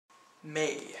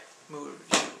May movie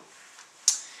review.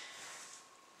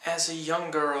 As a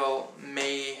young girl,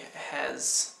 May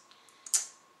has...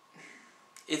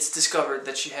 It's discovered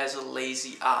that she has a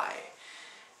lazy eye.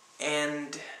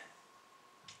 And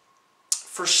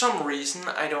for some reason,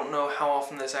 I don't know how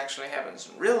often this actually happens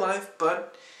in real life,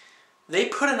 but they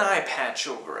put an eye patch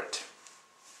over it.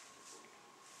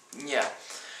 Yeah.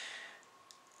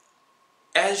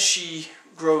 As she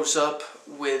grows up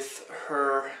with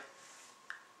her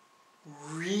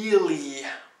really,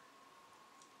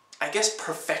 I guess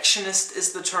perfectionist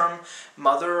is the term,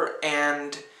 mother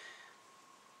and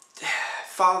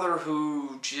father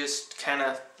who just kind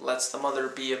of lets the mother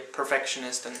be a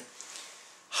perfectionist and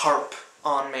harp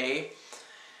on May.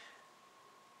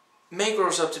 May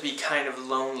grows up to be kind of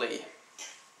lonely.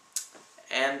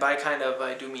 And by kind of,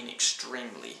 I do mean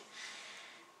extremely.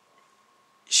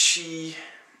 She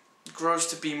grows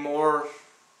to be more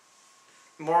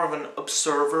of an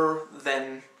observer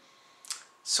than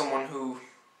someone who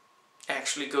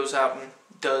actually goes out and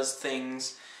does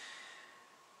things.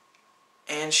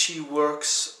 And she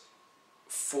works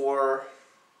for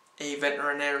a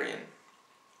veterinarian,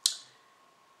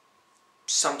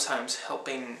 sometimes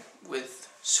helping with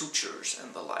sutures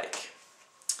and the like.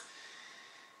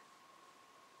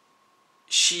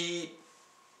 She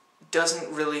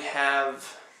doesn't really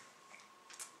have,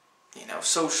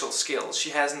 social skills.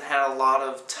 She hasn't had a lot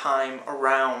of time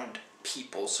around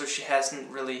people, so she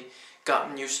hasn't really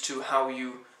gotten used to how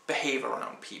you behave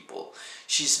around people.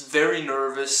 She's very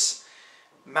nervous,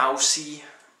 mousy.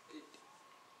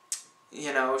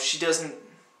 She doesn't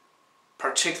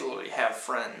particularly have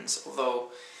friends, although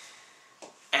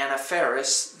Anna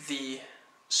Faris, the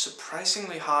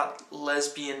surprisingly hot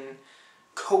lesbian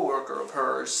co-worker of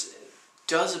hers,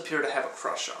 does appear to have a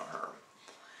crush on her.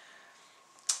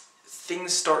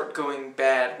 Things start going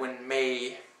bad when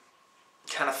May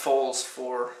kind of falls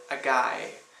for a guy,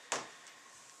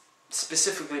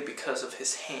 specifically because of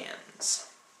his hands.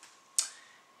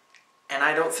 And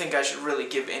I don't think I should really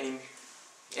give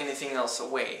anything else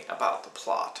away about the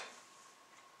plot.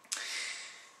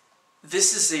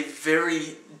 This is a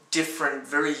very different,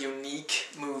 very unique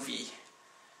movie.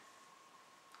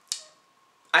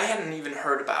 I hadn't even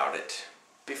heard about it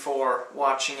before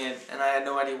watching it, and I had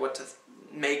no idea what to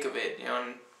make of it.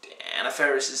 And Anna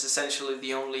Faris is essentially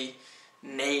the only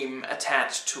name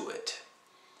attached to it.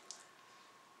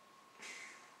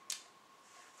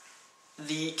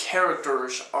 The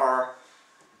characters are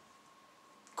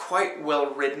quite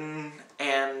well written,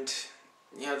 and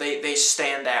they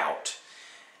stand out.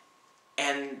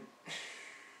 And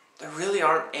there really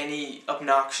aren't any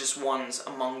obnoxious ones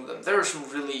among them. There are some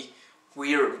really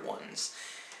weird ones.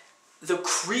 The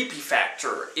creepy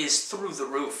factor is through the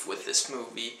roof with this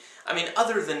movie. I mean,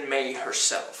 other than May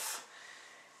herself,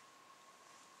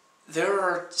 there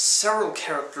are several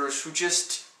characters who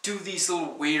just do these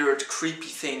little weird, creepy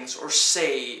things, or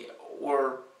say,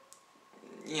 or,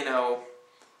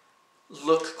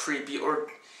 look creepy,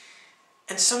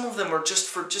 and some of them are just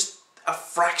for just a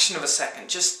fraction of a second,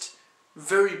 just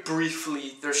very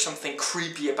briefly, there's something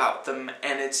creepy about them,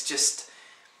 and it's just,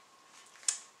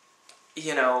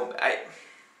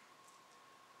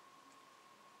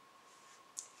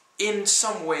 in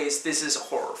some ways, this is a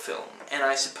horror film, and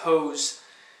I suppose,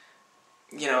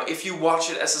 if you watch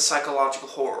it as a psychological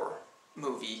horror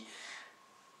movie,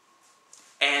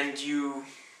 and you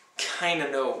kind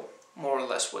of know more or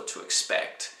less what to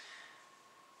expect,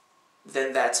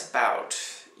 then that's about,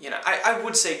 I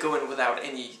would say go in without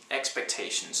any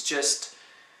expectations,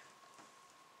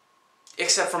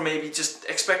 except for maybe just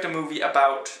expect a movie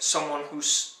about someone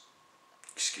who's,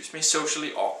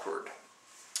 socially awkward.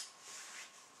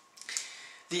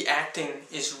 The acting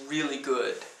is really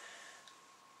good.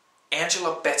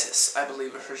 Angela Bettis, I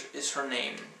believe is her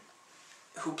name,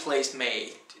 who plays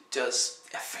May, does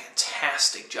a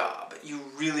fantastic job. You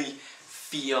really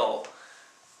feel,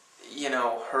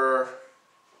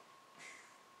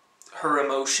 her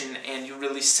emotion, and you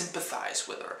really sympathize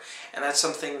with her. And that's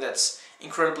something that's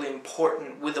incredibly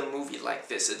important with a movie like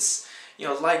this. It's,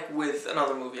 like with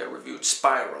another movie I reviewed,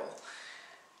 Spiral.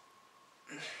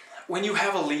 When you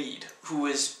have a lead who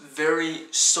is very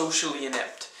socially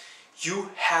inept,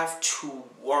 you have to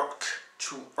work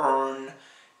to earn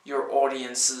your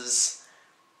audience's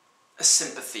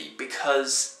sympathy,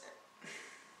 because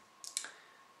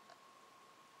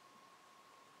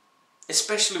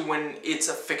especially when it's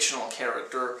a fictional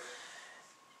character,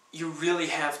 you really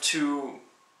have to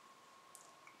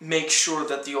make sure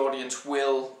that the audience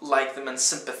will like them and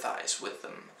sympathize with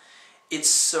them. It's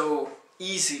so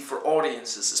easy for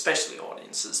audiences, especially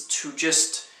audiences, to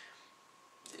just,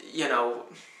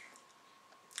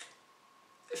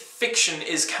 fiction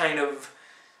is kind of,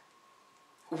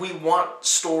 we want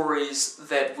stories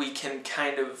that we can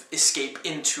kind of escape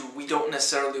into. We don't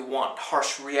necessarily want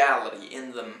harsh reality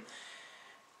in them.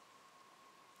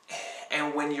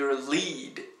 And when your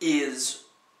lead is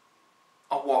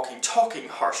a walking, talking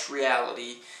harsh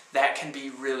reality, that can be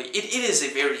really... It is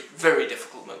a very, very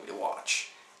difficult movie to watch.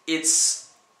 It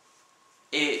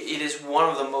is one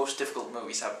of the most difficult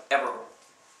movies I've ever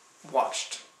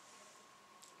watched.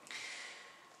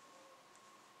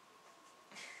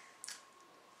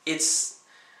 It's,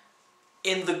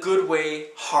 in the good way,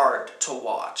 hard to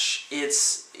watch. It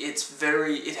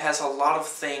has a lot of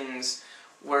things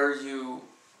where you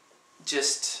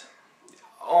just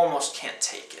almost can't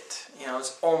take it. You know,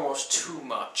 it's almost too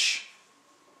much.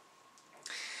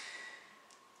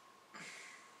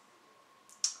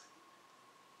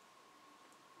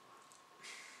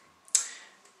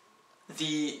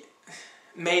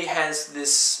 May has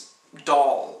this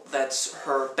doll that's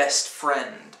her best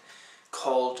friend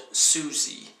called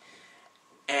Susie,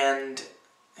 and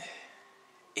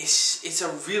it's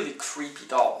a really creepy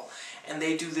doll, and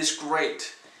they do this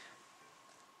great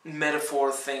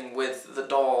metaphor thing with the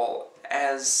doll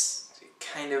as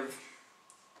kind of...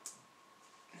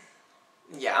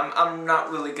 Yeah, I'm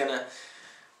not really gonna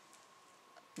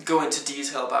go into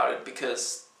detail about it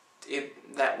because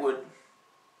that would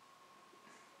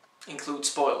include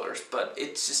spoilers, but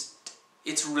it's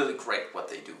really great what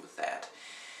they do with that.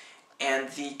 And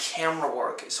the camera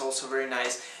work is also very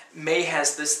nice. May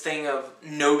has this thing of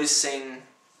noticing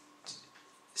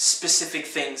specific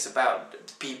things about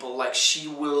people, like she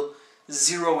will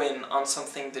zero in on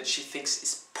something that she thinks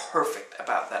is perfect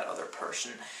about that other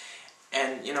person.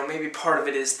 And, you know, maybe part of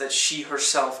it is that she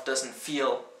herself doesn't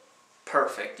feel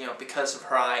perfect, you know, because of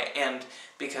her eye, and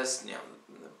because, you know,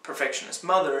 the perfectionist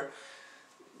mother.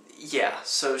 Yeah,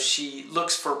 so she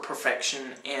looks for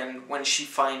perfection, and when she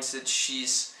finds it,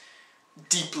 she's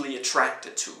deeply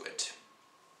attracted to it.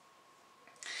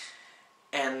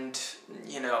 And,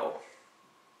 you know,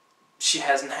 she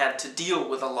hasn't had to deal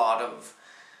with a lot of,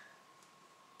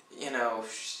 you know,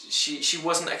 she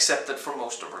wasn't accepted for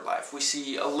most of her life. We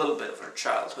see a little bit of her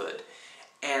childhood,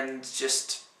 and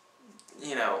just,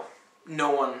 you know, no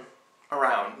one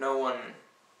around, no one...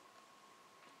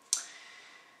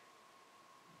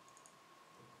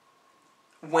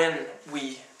 When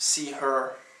we see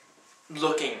her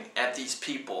looking at these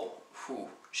people who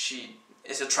she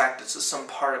is attracted to some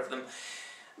part of them,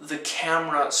 the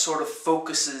camera sort of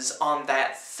focuses on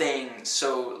that thing,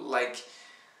 so like,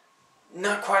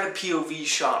 not quite a POV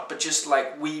shot, but just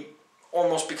like we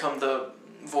almost become the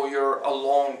voyeur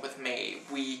along with May.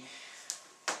 We,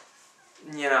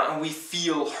 you know, and we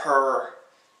feel her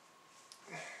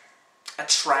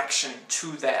attraction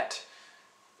to that,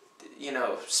 you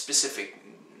know, specific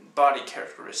body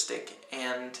characteristic,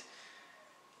 and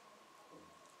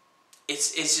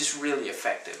it's just really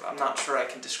effective. I'm not sure I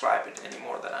can describe it any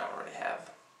more than I already have.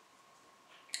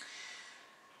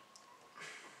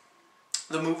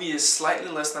 The movie is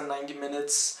slightly less than 90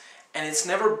 minutes, and it's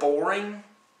never boring,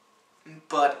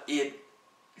 but I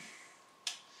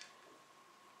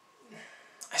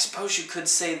suppose you could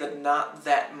say that not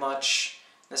that much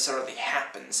necessarily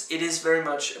happens. It is very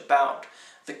much about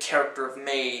the character of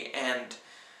May and,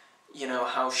 you know,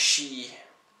 how she,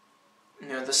 you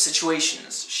know, the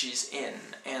situations she's in,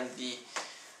 and the,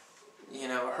 you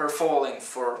know, her falling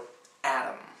for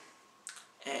Adam,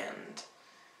 and,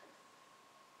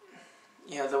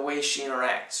 you know, the way she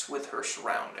interacts with her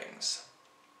surroundings.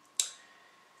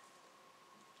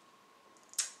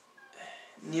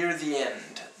 Near the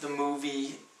end, the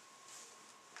movie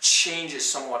changes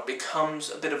somewhat, becomes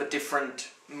a bit of a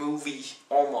different movie,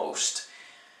 almost.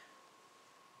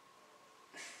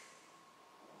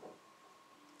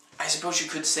 I suppose you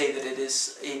could say that it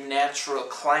is a natural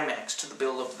climax to the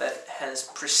build-up that has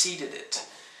preceded it.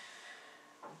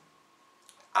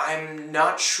 I'm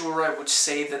not sure I would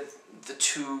say that the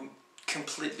two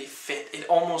completely fit. It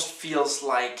almost feels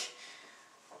like,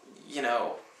 you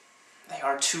know, they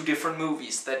are two different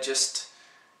movies that just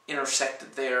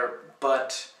intersected there,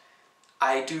 but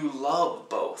I do love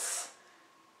both.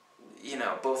 You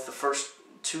know, both the first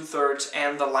 2/3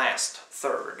 and the last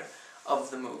third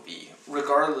of the movie,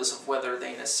 regardless of whether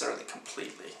they necessarily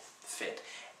completely fit.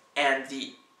 And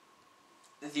the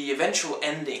eventual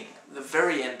ending, the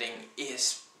very ending,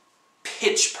 is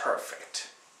pitch perfect.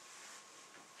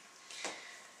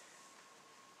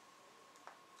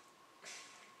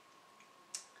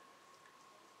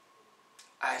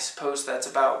 I suppose that's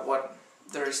about what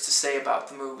there is to say about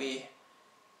the movie.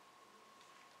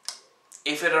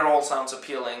 If it at all sounds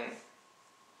appealing,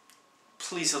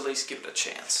 please at least give it a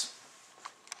chance.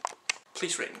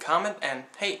 please rate and comment, and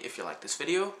hey, if you like this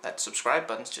video, that subscribe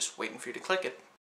button's just waiting for you to click it.